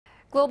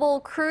Global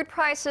crude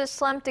prices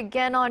slumped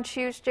again on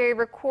Tuesday,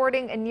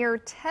 recording a near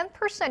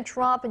 10%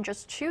 drop in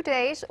just 2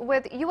 days,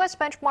 with U.S.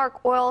 benchmark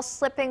oil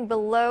slipping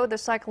below the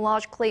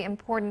psychologically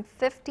important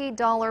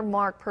 $50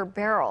 mark per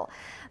barrel.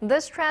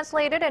 This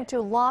translated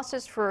into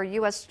losses for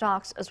U.S.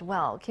 stocks as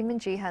well. Kim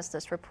Min-ji has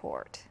this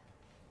report.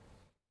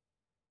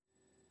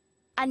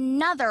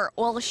 Another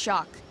oil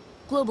shock.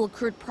 Global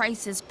crude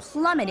prices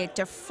plummeted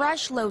to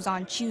fresh lows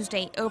on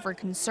Tuesday over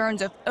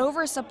concerns of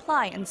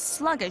oversupply and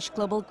sluggish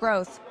global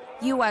growth.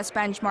 U.S.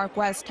 benchmark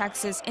West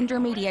Texas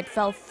Intermediate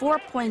fell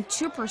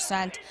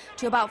 4.2%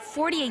 to about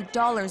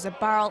 $48 a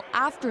barrel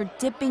after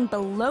dipping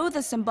below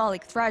the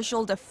symbolic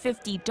threshold of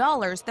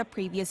 $50 the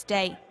previous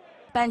day.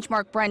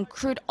 Benchmark Brent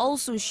crude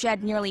also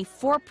shed nearly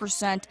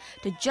 4%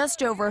 to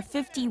just over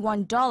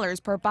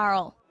 $51 per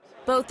barrel.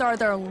 Both are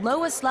their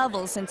lowest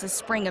levels since the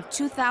spring of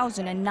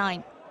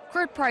 2009.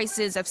 Crude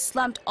prices have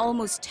slumped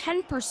almost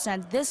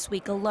 10% this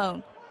week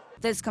alone.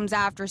 This comes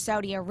after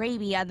Saudi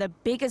Arabia, the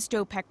biggest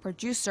OPEC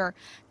producer,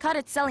 cut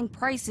its selling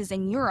prices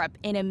in Europe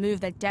in a move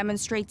that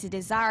demonstrates a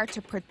desire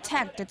to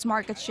protect its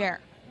market share.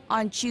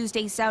 On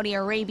Tuesday, Saudi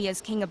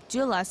Arabia's King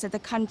Abdullah said the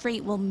country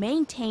will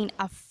maintain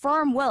a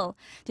firm will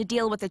to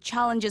deal with the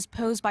challenges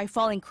posed by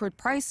falling crude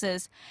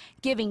prices,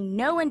 giving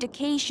no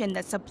indication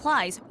that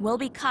supplies will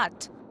be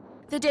cut.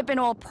 The dip in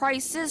oil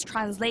prices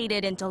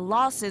translated into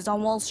losses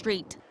on Wall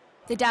Street.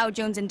 The Dow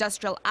Jones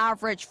Industrial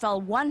Average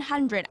fell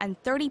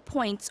 130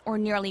 points, or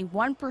nearly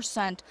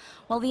 1%,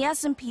 while the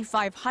S&P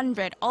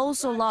 500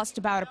 also lost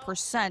about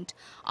 1%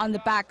 on the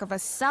back of a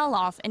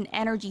sell-off in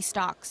energy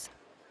stocks.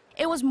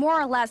 It was more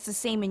or less the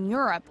same in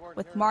Europe,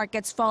 with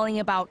markets falling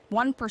about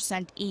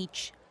 1%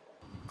 each.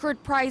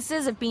 Crude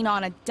prices have been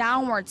on a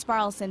downward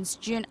spiral since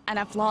June and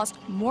have lost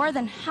more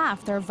than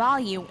half their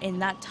value in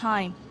that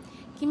time.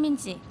 Kim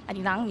Min-ji,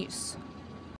 Arirang News.